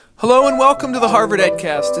Hello and welcome to the Harvard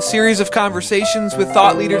EdCast, a series of conversations with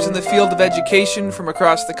thought leaders in the field of education from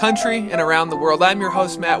across the country and around the world. I'm your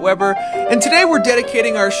host, Matt Weber, and today we're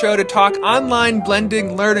dedicating our show to talk online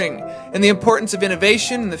blended learning and the importance of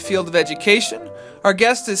innovation in the field of education. Our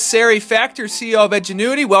guest is Sari Factor, CEO of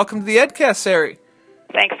Edgenuity. Welcome to the EdCast, Sari.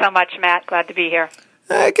 Thanks so much, Matt. Glad to be here.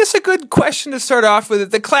 I guess a good question to start off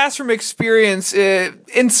with. The classroom experience,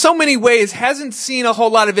 in so many ways, hasn't seen a whole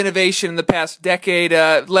lot of innovation in the past decade,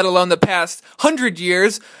 let alone the past 100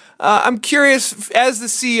 years. I'm curious, as the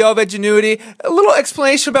CEO of Edgenuity, a little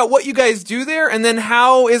explanation about what you guys do there, and then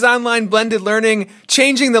how is online blended learning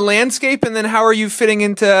changing the landscape, and then how are you fitting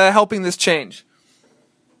into helping this change?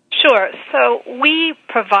 Sure. So we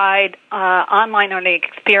provide online learning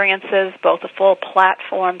experiences, both a full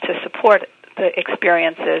platform to support the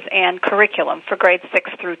experiences and curriculum for grades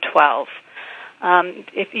 6 through 12.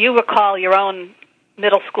 If you recall your own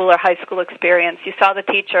middle school or high school experience, you saw the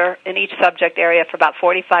teacher in each subject area for about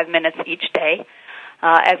 45 minutes each day.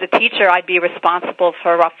 As a teacher, I'd be responsible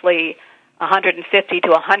for roughly 150 to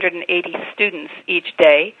 180 students each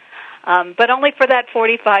day, but only for that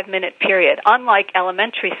 45-minute period, unlike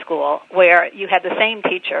elementary school where you had the same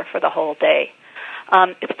teacher for the whole day.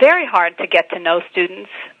 It's very hard to get to know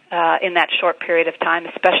students in that short period of time,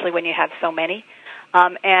 especially when you have so many,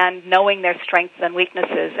 and knowing their strengths and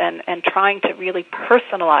weaknesses and trying to really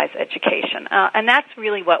personalize education. And that's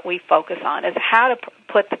really what we focus on, is how to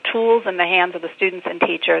put the tools in the hands of the students and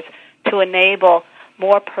teachers to enable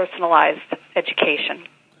more personalized education.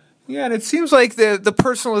 Yeah, and it seems like the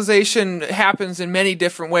personalization happens in many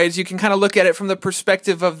different ways. You can kind of look at it from the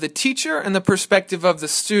perspective of the teacher and the perspective of the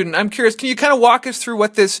student. I'm curious, can you kind of walk us through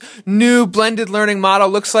what this new blended learning model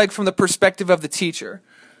looks like from the perspective of the teacher?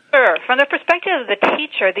 Sure. From the perspective of the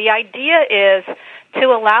teacher, the idea is to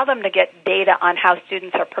allow them to get data on how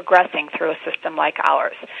students are progressing through a system like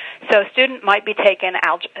ours. So a student might be taking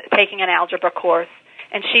an algebra course,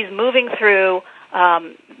 and she's moving through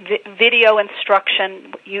video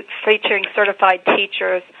instruction, featuring certified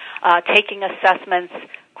teachers, taking assessments,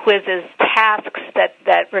 quizzes, tasks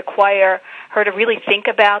that require her to really think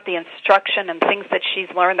about the instruction and things that she's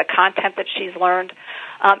learned, the content that she's learned.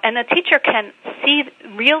 And the teacher can see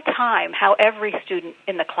real time how every student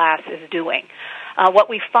in the class is doing. What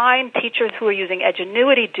we find teachers who are using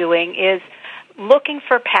Edgenuity doing is looking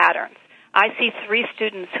for patterns. I see 3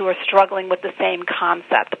 students who are struggling with the same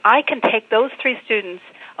concept. I can take those 3 students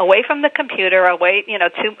away from the computer, away,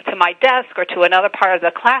 to my desk or to another part of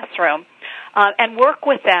the classroom, and work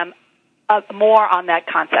with them more on that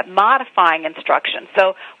concept, modifying instruction.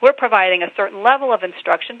 So we're providing a certain level of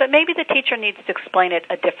instruction, but maybe the teacher needs to explain it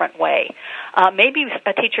a different way. Maybe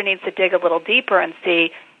a teacher needs to dig a little deeper and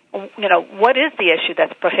see, what is the issue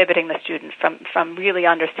that's prohibiting the student from really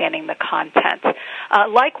understanding the content?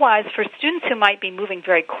 Likewise, for students who might be moving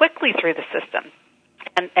very quickly through the system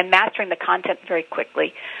and mastering the content very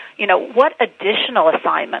quickly, what additional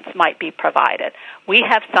assignments might be provided? We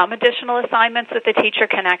have some additional assignments that the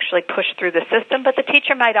teacher can actually push through the system, but the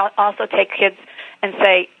teacher might also take kids and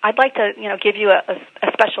say, I'd like to, give you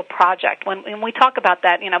a special project. When we talk about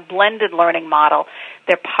that, blended learning model,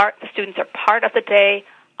 the students are part of the day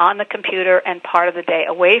on the computer and part of the day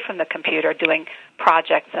away from the computer doing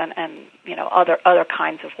projects and other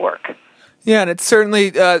kinds of work. Yeah, and it's certainly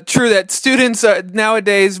true that students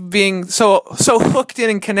nowadays being so hooked in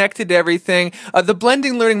and connected to everything, the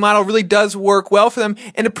blending learning model really does work well for them,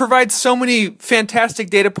 and it provides so many fantastic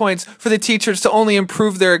data points for the teachers to only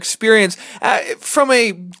improve their experience. From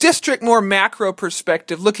a district, more macro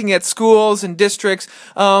perspective, looking at schools and districts,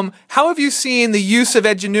 how have you seen the use of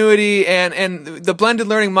Edgenuity and the blended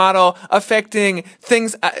learning model affecting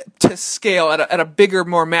things to scale at a bigger,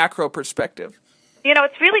 more macro perspective?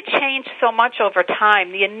 It's really changed so much over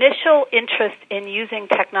time. The initial interest in using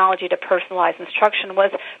technology to personalize instruction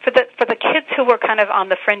was for the kids who were kind of on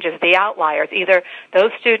the fringes, the outliers, either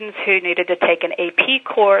those students who needed to take an AP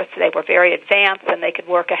course, they were very advanced and they could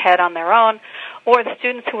work ahead on their own, or the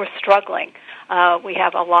students who were struggling. We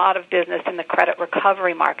have a lot of business in the credit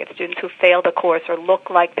recovery market. Students who failed a course or look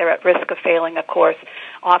like they're at risk of failing a course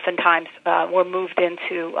oftentimes were moved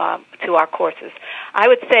into to our courses. I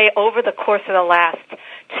would say over the course of the last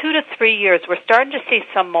 2 to 3 years, we're starting to see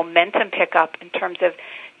some momentum pick up in terms of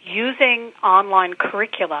using online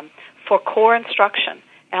curriculum for core instruction.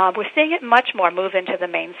 We're seeing it much more move into the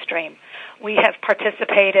mainstream. We have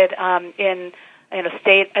participated in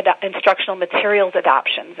state instructional materials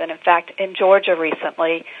adoptions. And in fact, in Georgia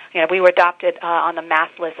recently, we were adopted on the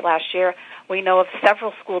math list last year. We know of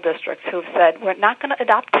several school districts who've said, we're not going to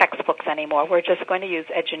adopt textbooks anymore. We're just going to use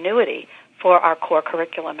Edgenuity for our core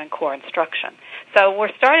curriculum and core instruction. So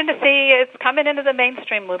we're starting to see it's coming into the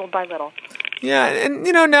mainstream little by little. Yeah, and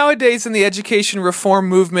nowadays in the education reform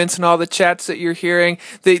movements and all the chats that you're hearing,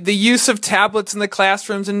 the use of tablets in the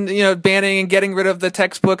classrooms and banning and getting rid of the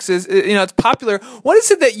textbooks is it's popular. What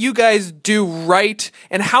is it that you guys do right,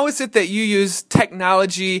 and how is it that you use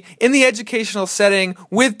technology in the educational setting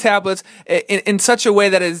with tablets in such a way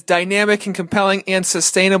that is dynamic and compelling and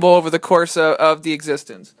sustainable over the course of the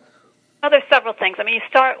existence? Well, there's several things. I mean, you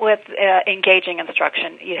start with engaging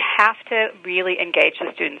instruction. You have to really engage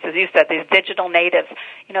the students. As you said, these digital natives,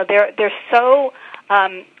 they're so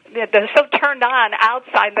turned on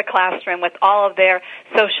outside the classroom with all of their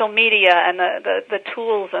social media and the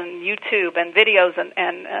tools and YouTube and videos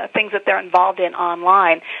and things that they're involved in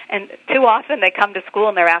online. And too often they come to school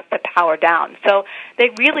and they're asked to power down. So they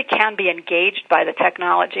really can be engaged by the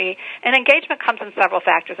technology. And engagement comes in several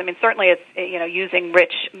factors. I mean, certainly it's using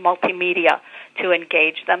rich multimedia to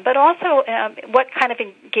engage them, but also what kind of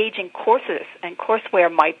engaging courses and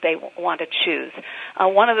courseware might they want to choose.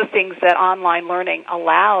 One of the things that online learning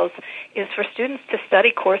allows is for students to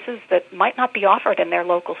study courses that might not be offered in their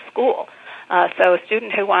local school. So a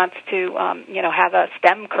student who wants to, have a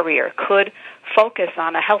STEM career could focus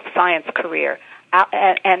on a health science career,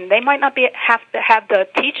 and they might not have to have the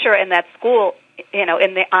teacher in that school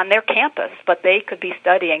on their campus, but they could be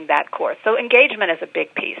studying that course. So engagement is a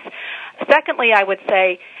big piece. Secondly, I would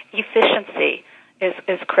say efficiency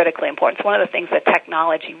is critically important. It's one of the things that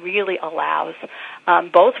technology really allows,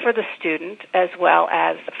 both for the student as well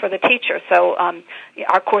as for the teacher. So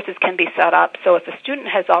our courses can be set up so if a student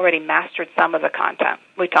has already mastered some of the content,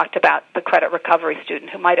 we talked about the credit recovery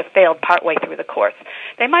student who might have failed partway through the course.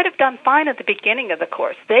 They might have done fine at the beginning of the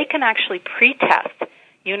course. They can actually pre-test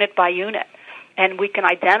unit by unit, and we can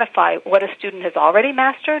identify what a student has already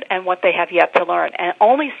mastered and what they have yet to learn, and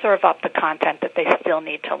only serve up the content that they still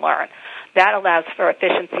need to learn. That allows for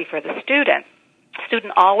efficiency for the student.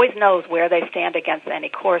 Student always knows where they stand against any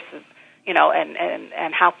courses,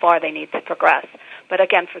 and how far they need to progress. But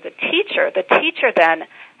again, for the teacher then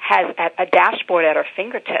has a dashboard at her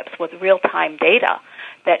fingertips with real-time data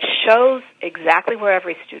that shows exactly where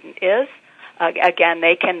every student is. Again,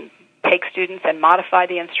 they can take students and modify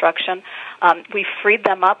the instruction. We freed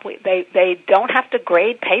them up. They don't have to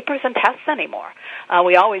grade papers and tests anymore.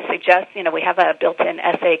 We always suggest, we have a built-in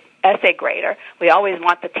essay grader. We always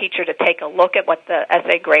want the teacher to take a look at what the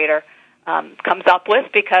essay grader comes up with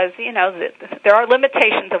because, there are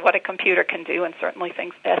limitations of what a computer can do, and certainly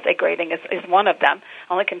essay grading is one of them.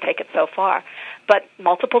 Only can take it so far. But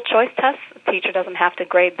multiple choice tests, the teacher doesn't have to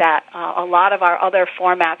grade that. A lot of our other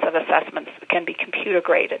formats of assessments can be computer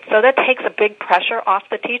graded. So that takes a big pressure off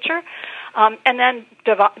the teacher. And then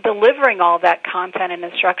delivering all that content and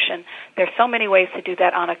instruction, there's so many ways to do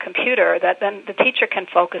that on a computer that then the teacher can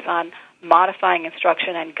focus on modifying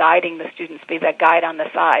instruction and guiding the students, be that guide on the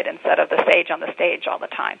side instead of the sage on the stage all the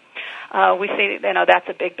time. We see, that's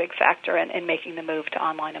a big, big factor in making the move to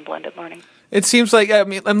online and blended learning. It seems like,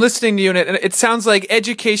 I'm listening to you, and it sounds like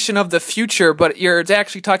education of the future, but you're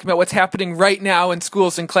actually talking about what's happening right now in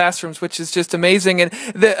schools and classrooms, which is just amazing. And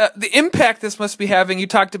the impact this must be having, you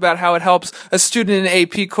talked about how it helps a student in an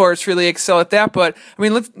AP course really excel at that, but,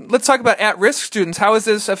 let's talk about at-risk students. How is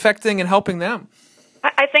this affecting and helping them?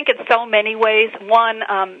 I think in so many ways. One,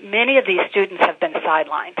 many of these students have been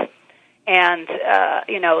sidelined. And,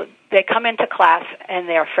 they come into class and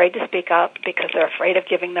they're afraid to speak up because they're afraid of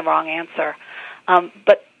giving the wrong answer.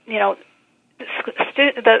 But the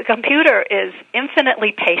computer is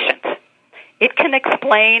infinitely patient. It can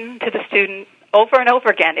explain to the student over and over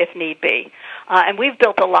again if need be. And we've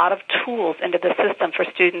built a lot of tools into the system for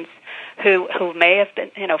students who may have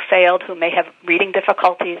been, failed, who may have reading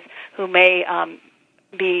difficulties, who may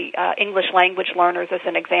be English language learners, as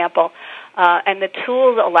an example. And the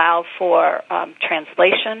tools allow for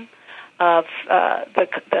translation of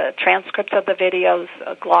the transcripts of the videos,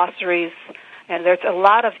 glossaries, and there's a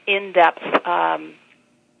lot of in-depth,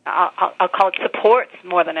 I'll call it supports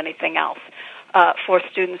more than anything else, for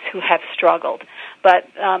students who have struggled. But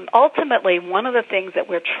ultimately, one of the things that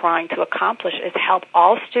we're trying to accomplish is help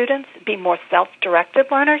all students be more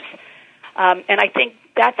self-directed learners. And I think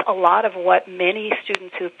that's a lot of what many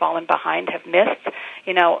students who've fallen behind have missed.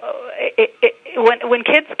 When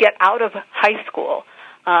kids get out of high school,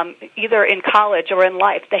 either in college or in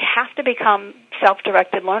life, they have to become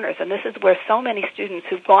self-directed learners. And this is where so many students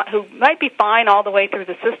who might be fine all the way through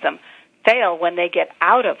the system fail when they get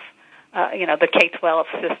out of the K-12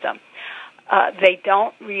 system. they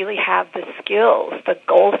don't really have the skills, the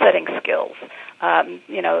goal-setting skills,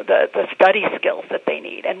 the study skills that they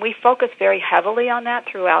need. And we focus very heavily on that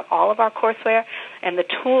throughout all of our courseware, and the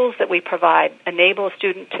tools that we provide enable a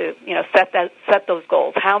student to, set those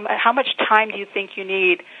goals. How much time do you think you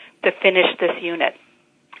need to finish this unit?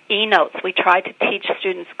 E-notes, we try to teach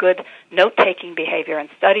students good note-taking behavior and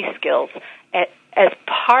study skills as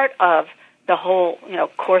part of the whole,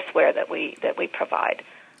 courseware that we provide.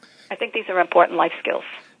 I think these are important life skills.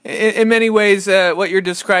 In many ways, what you're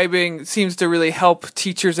describing seems to really help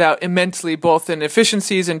teachers out immensely, both in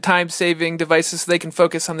efficiencies and time-saving devices so they can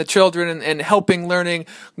focus on the children and helping learning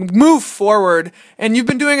move forward. And you've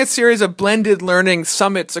been doing a series of blended learning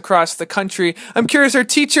summits across the country. I'm curious, are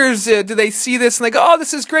teachers, do they see this and they go, oh,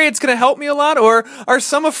 this is great, it's going to help me a lot? Or are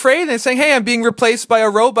some afraid and saying, hey, I'm being replaced by a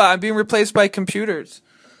robot, I'm being replaced by computers?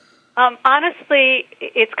 Honestly,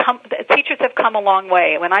 teachers have come a long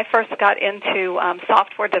way. When I first got into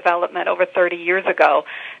software development over 30 years ago,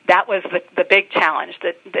 that was the big challenge,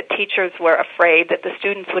 that teachers were afraid that the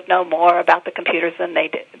students would know more about the computers than they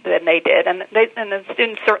did, and the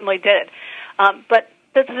students certainly did. But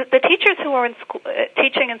the teachers who are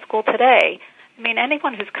teaching in school today, I mean,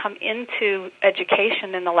 anyone who's come into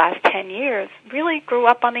education in the last 10 years really grew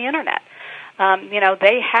up on the Internet.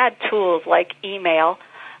 They had tools like email,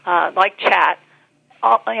 like chat,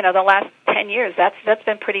 the last 10 years, that's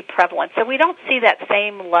been pretty prevalent. So we don't see that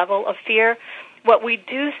same level of fear. What we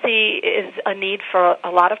do see is a need for a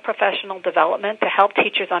lot of professional development to help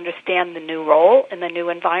teachers understand the new role in the new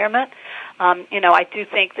environment. I do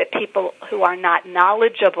think that people who are not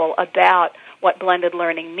knowledgeable about what blended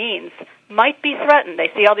learning means might be threatened. They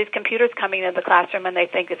see all these computers coming into the classroom and they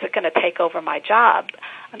think, is it going to take over my job?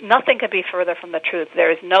 Nothing could be further from the truth. There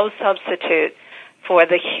is no substitute for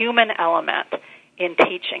the human element in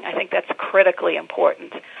teaching. I think that's critically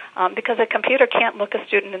important because a computer can't look a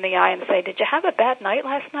student in the eye and say, did you have a bad night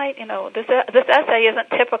last night? This essay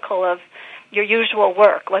isn't typical of your usual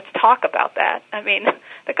work. Let's talk about that. I mean,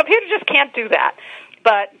 the computer just can't do that,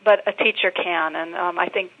 but a teacher can. And I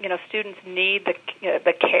think, students need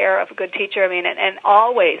the care of a good teacher. I mean, and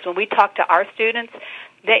always when we talk to our students,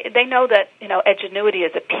 they know that, Edgenuity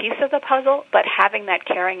is a piece of the puzzle, but having that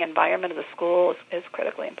caring environment of the school is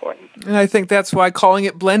critically important. And I think that's why calling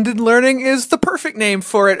it blended learning is the perfect name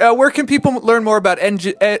for it. Where can people learn more about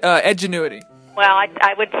Edgenuity? Well,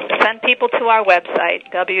 I would send people to our website,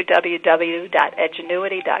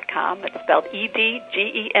 www.edgenuity.com. It's spelled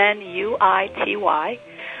EDGENUITY,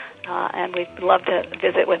 and we'd love to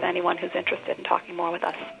visit with anyone who's interested in talking more with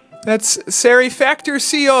us. That's Sari Factor,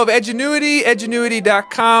 CEO of Edgenuity,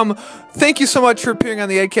 edgenuity.com. Thank you so much for appearing on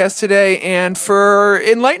the EdCast today and for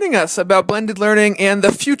enlightening us about blended learning and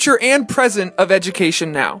the future and present of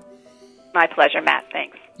education now. My pleasure, Matt.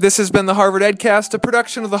 Thanks. This has been the Harvard EdCast, a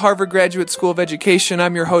production of the Harvard Graduate School of Education.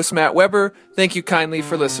 I'm your host, Matt Weber. Thank you kindly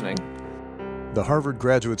for listening. The Harvard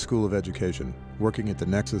Graduate School of Education, working at the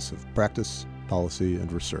nexus of practice, policy,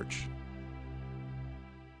 and research.